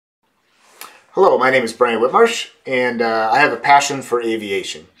Hello, my name is Brian Whitmarsh, and I have a passion for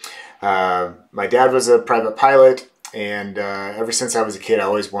aviation. My dad was a private pilot, and ever since I was a kid, I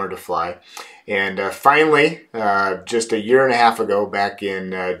always wanted to fly. And finally, just a year and a half ago, back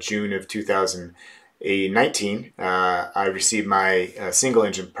in June of 2019, I received my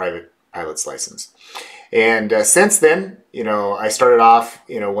single-engine private pilot's license. And since then, I started off,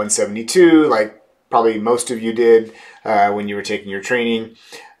 172, like probably most of you did when you were taking your training.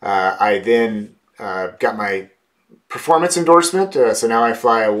 I then got my performance endorsement, so now I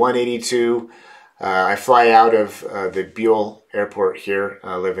fly a 182. I fly out of the Maule airport here.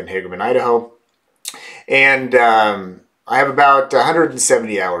 I live in Hagerman, Idaho. And I have about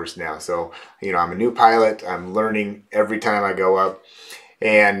 170 hours now. So, I'm a new pilot. I'm learning every time I go up.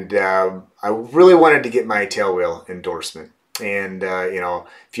 And I really wanted to get my tailwheel endorsement. And,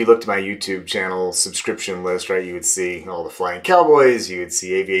 if you looked at my YouTube channel subscription list, right, you would see all the Flying Cowboys, you would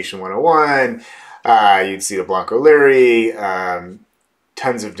see Aviation 101, you'd see the Blanco Leary,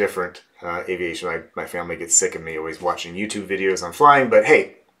 tons of different aviation. My family gets sick of me always watching YouTube videos on flying, but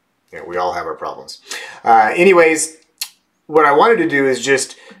hey, we all have our problems. Anyways, what I wanted to do is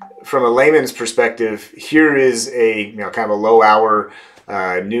just, from a layman's perspective, here is a, kind of a low-hour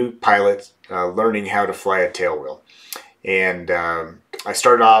new pilot learning how to fly a tailwheel. And I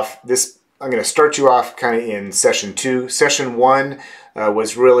started off this. I'm going to start you off kind of in session 2. Session 1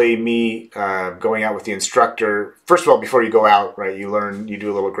 was really me going out with the instructor. First of all, before you go out, right, you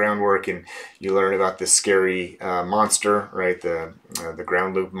do a little groundwork, and you learn about this scary monster, right, the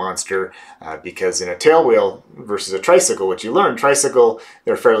ground loop monster. Because in a tailwheel versus a tricycle, what you learn, tricycle,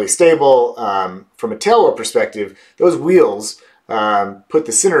 they're fairly stable. From a tailwheel perspective, those wheels put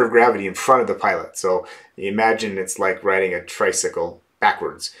the center of gravity in front of the pilot. So imagine it's like riding a tricycle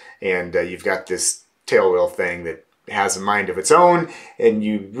backwards, and you've got this tailwheel thing that has a mind of its own, and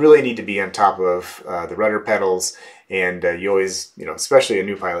you really need to be on top of the rudder pedals. And you always, especially a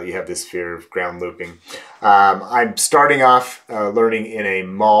new pilot, you have this fear of ground looping. I'm starting off learning in a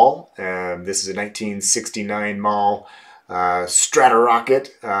Maule. This is a 1969 Maule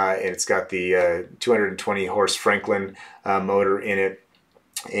Strata-Rocket, and it's got the 220 horse Franklin motor in it.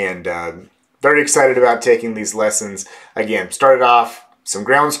 And very excited about taking these lessons. Again, started off some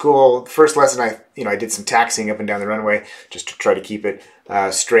ground school. First lesson, I did some taxiing up and down the runway just to try to keep it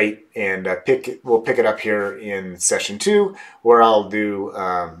straight. And we'll pick it up here in session 2, where I'll do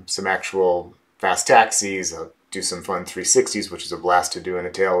some actual fast taxis. I'll do some fun 360s, which is a blast to do in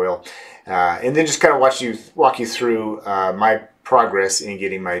a tailwheel. And then just kind of walk you through my progress in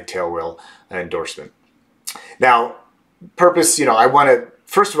getting my tailwheel endorsement. Now, purpose, I want to,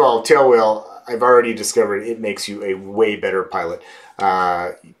 first of all, tailwheel, I've already discovered it makes you a way better pilot.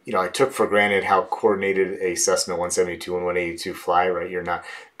 I took for granted how coordinated a Cessna 172 and 182 fly, right? You're not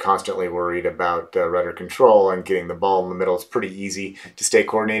constantly worried about rudder control and getting the ball in the middle. It's pretty easy to stay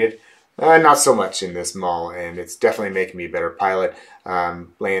coordinated. Not so much in this Maule, and it's definitely making me a better pilot.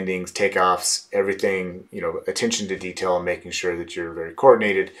 Landings, takeoffs, everything, attention to detail and making sure that you're very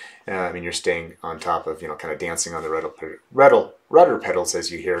coordinated, and you're staying on top of, kind of dancing on the rudder pedals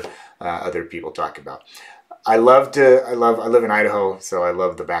as you hear other people talk about. I live in Idaho, so I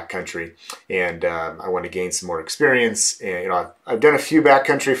love the backcountry, and I want to gain some more experience. And, I've done a few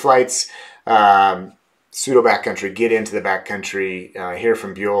backcountry flights, pseudo backcountry, get into the backcountry here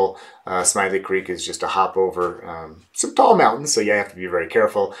from Maule. Smiley Creek is just a hop over some tall mountains, so you have to be very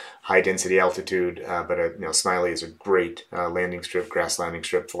careful. High density altitude, but Smiley is a great landing strip, grass landing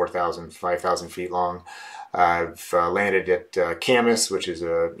strip, 4,000, 5,000 feet long. I've landed at Camas, which is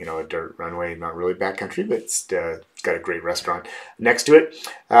a dirt runway, not really backcountry, but it's got a great restaurant next to it.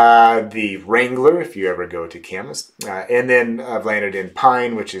 The Wrangler, if you ever go to Camas, and then I've landed in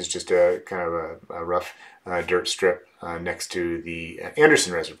Pine, which is just a kind of a rough dirt strip next to the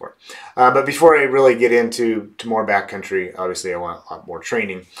Anderson Reservoir. But before I really get into more backcountry, obviously I want a lot more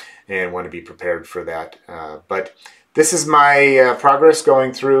training and want to be prepared for that. But this is my progress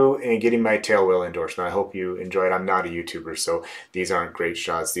going through and getting my tailwheel endorsement. I hope you enjoy it. I'm not a YouTuber, so these aren't great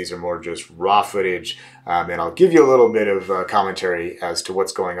shots. These are more just raw footage, and I'll give you a little bit of commentary as to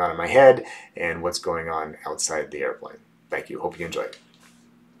what's going on in my head and what's going on outside the airplane. Thank you. Hope you enjoy it.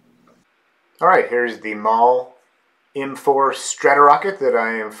 All right, here's the Maule M4 Strata-Rocket that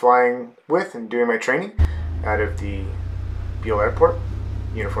I am flying with and doing my training out of the Maule Airport,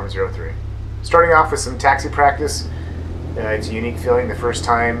 Uniform 03. Starting off with some taxi practice. It's a unique feeling the first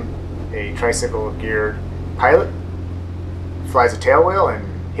time a tricycle geared pilot flies a tailwheel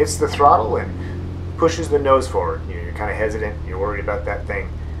and hits the throttle and pushes the nose forward. You're kind of hesitant, you're worried about that thing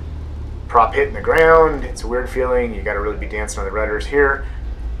prop hitting the ground. It's a weird feeling. You got to really be dancing on the rudders here.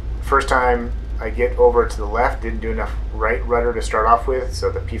 First time I get over to the left, didn't do enough right rudder to start off with,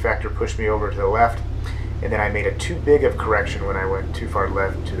 so the P factor pushed me over to the left, and then I made a too big of correction when I went too far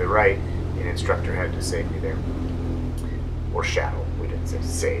left to the right, and instructor had to save me there. Or shadow, we didn't say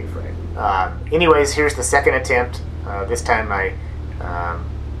save, right? Anyways, here's the second attempt. This time I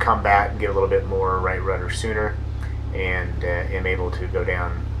come back and get a little bit more right rudder sooner, and am able to go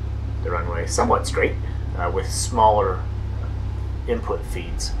down the runway somewhat straight with smaller input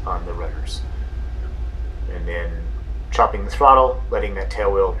feeds on the rudders. And then chopping the throttle, letting that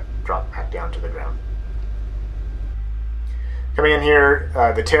tail wheel drop back down to the ground. Coming in here,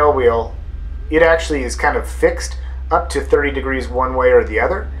 the tail wheel, it actually is kind of fixed up to 30 degrees one way or the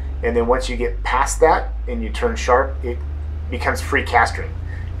other, and then once you get past that and you turn sharp, it becomes free castering,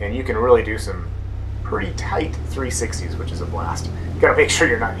 and you can really do some pretty tight 360s, which is a blast. You gotta make sure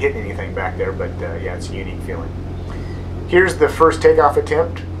you're not hitting anything back there, but yeah, it's a unique feeling. Here's the first takeoff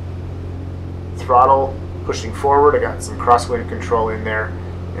attempt. Throttle pushing forward. I got some crosswind control in there,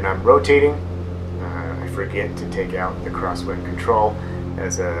 and I'm rotating. I forget to take out the crosswind control.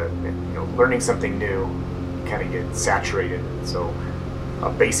 As learning something new, you kind of get saturated. So a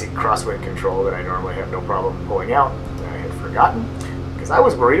basic crosswind control that I normally have no problem pulling out, I had forgotten because I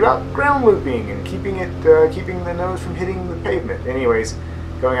was worried about ground looping and keeping the nose from hitting the pavement. Anyways,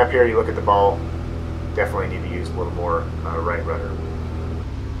 going up here, you look at the ball. Definitely need to use a little more right rudder.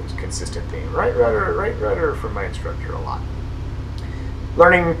 It's a consistent theme. Right rudder from my instructor a lot.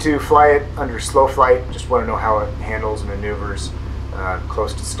 Learning to fly it under slow flight. Just want to know how it handles and maneuvers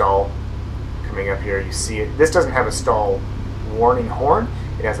close to stall. Coming up here, you see it. This doesn't have a stall warning horn.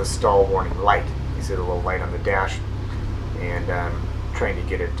 It has a stall warning light. You see the little light on the dash, and trying to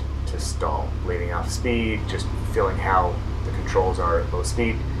get it to stall. Leaving off speed, just feeling how the controls are at low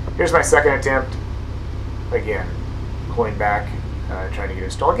speed. Here's my second attempt. Again, pulling back, trying to get it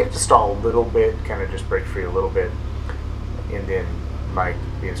to stall. Get it to stall a little bit, kind of just break free a little bit, and then Mike,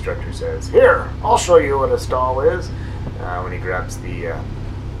 the instructor, says, "Here, I'll show you what a stall is." When he grabs the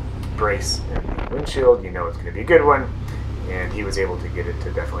brace and the windshield, you know it's going to be a good one, and he was able to get it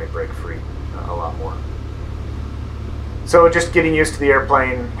to definitely break free a lot more. So just getting used to the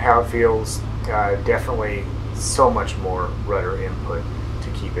airplane, how it feels, definitely so much more rudder input to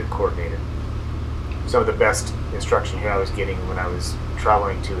keep it coordinated. Some of the best instruction here I was getting when I was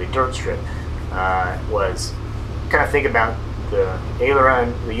traveling to a dirt strip was kind of think about the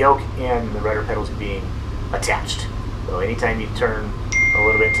aileron, the yoke, and the rudder pedals being attached. So anytime you turn a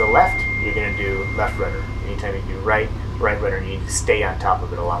little bit to the left, you're going to do left rudder. Anytime you do right rudder, you need to stay on top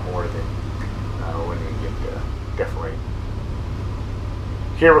of it a lot more than when we get definitely.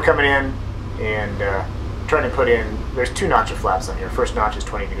 Here we're coming in and trying to put in, there's two notch of flaps on here. First notch is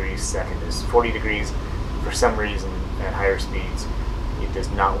 20 degrees, second is 40 degrees. For some reason, at higher speeds, it does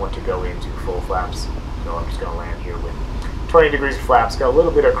not want to go into full flaps. So I'm just going to land here with 20 degrees of flaps. Got a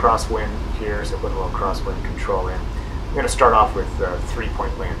little bit of crosswind here, so put a little crosswind control in. I'm going to start off with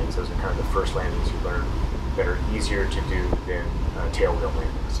 3-point landings. Those are kind of the first landings you learn that are easier to do than tail wheel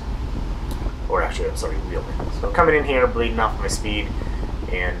landings. Or actually, I'm sorry, wheel landings. So coming in here, bleeding off my speed,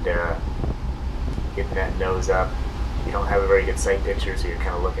 and getting that nose up. You don't have a very good sight picture, so you're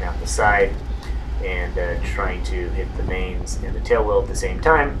kind of looking out the side and trying to hit the mains and the tail wheel at the same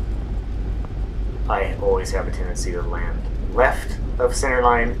time. I always have a tendency to land left of center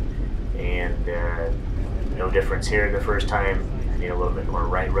line, and no difference here the first time. I need a little bit more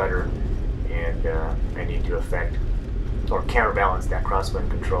right rudder, and I need to affect or counterbalance that crosswind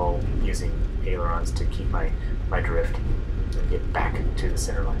control using ailerons to keep my drift and get back to the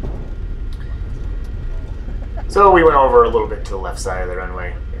center line. So we went over a little bit to the left side of the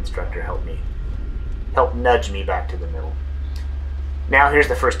runway. The instructor helped nudge me back to the middle. Now here's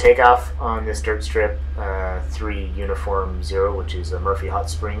the first takeoff on this dirt strip, 3 Uniform 0, which is Murphy Hot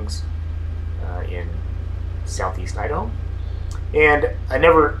Springs in southeast Idaho. And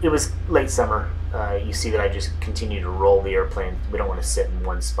it was late summer. You see that I just continue to roll the airplane. We don't want to sit in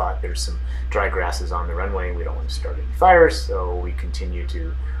one spot. There's some dry grasses on the runway. We don't want to start any fires, so we continue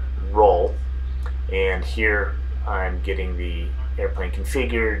to roll. And here I'm getting the airplane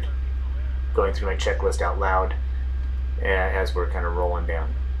configured, going through my checklist out loud as we're kind of rolling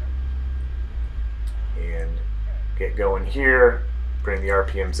down. And get going here, bring the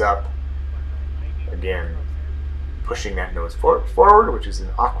RPMs up. Again, pushing that nose forward, which is an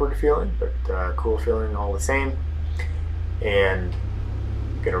awkward feeling, but cool feeling all the same. And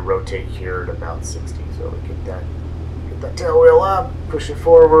gonna rotate here at about 60, so we get that tail wheel up, push it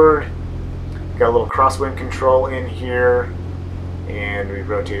forward. Got a little crosswind control in here, and we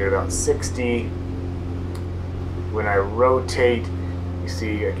rotate at about 60. When I rotate, you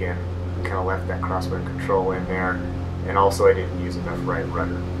see again kind of left that crosswind control in there, and also I didn't use enough right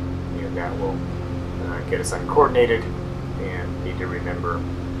rudder, and that will get us uncoordinated, and need to remember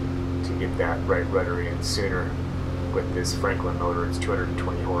to get that right rudder in sooner. With this Franklin motor, it's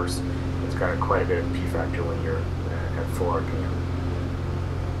 220 horse. It's got quite a bit of P factor when you're at full RPM.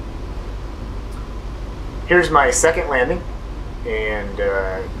 Here's my second landing, and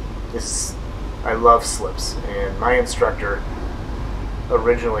I love slips, and my instructor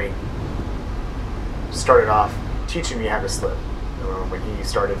originally started off teaching me how to slip. When he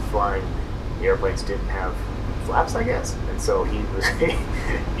started flying, the airplanes didn't have flaps, I guess, and so he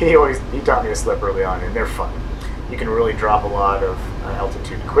taught me to slip early on, and they're fun. You can really drop a lot of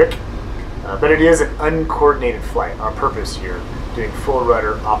altitude quick, but it is an uncoordinated flight. On purpose, you're doing full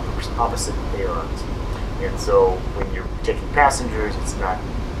rudder opposite ailerons, and so when you're taking passengers, it's not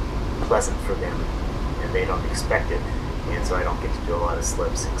pleasant for them, and they don't expect it, and so I don't get to do a lot of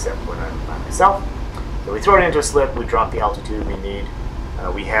slips except when I'm by myself. So we throw it into a slip, we drop the altitude we need.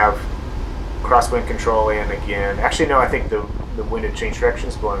 We have crosswind control in again. Actually, no, I think the wind had changed direction,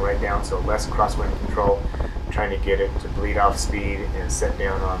 is blowing right down, so less crosswind control. Trying to get it to bleed off speed and set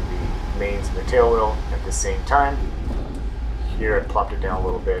down on the mains and the tail wheel at the same time. Here I plopped it down a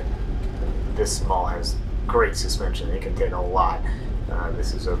little bit. This Maule has great suspension. It can take a lot.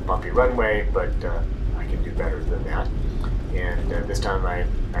 This is a bumpy runway, but I can do better than that. And this time I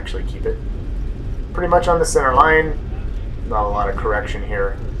actually keep it pretty much on the center line. Not a lot of correction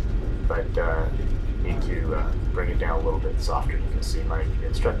here, but need to bring it down a little bit softer. You can see my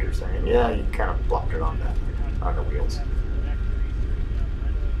instructor saying, yeah, you kind of blocked it on the wheels.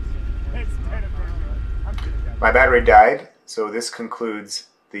 My battery died, so this concludes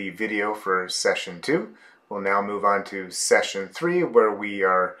the video for session 2. We'll now move on to session 3, where we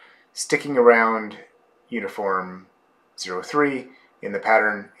are sticking around uniform 03 in the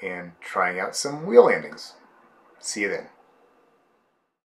pattern and trying out some wheel landings. See you then.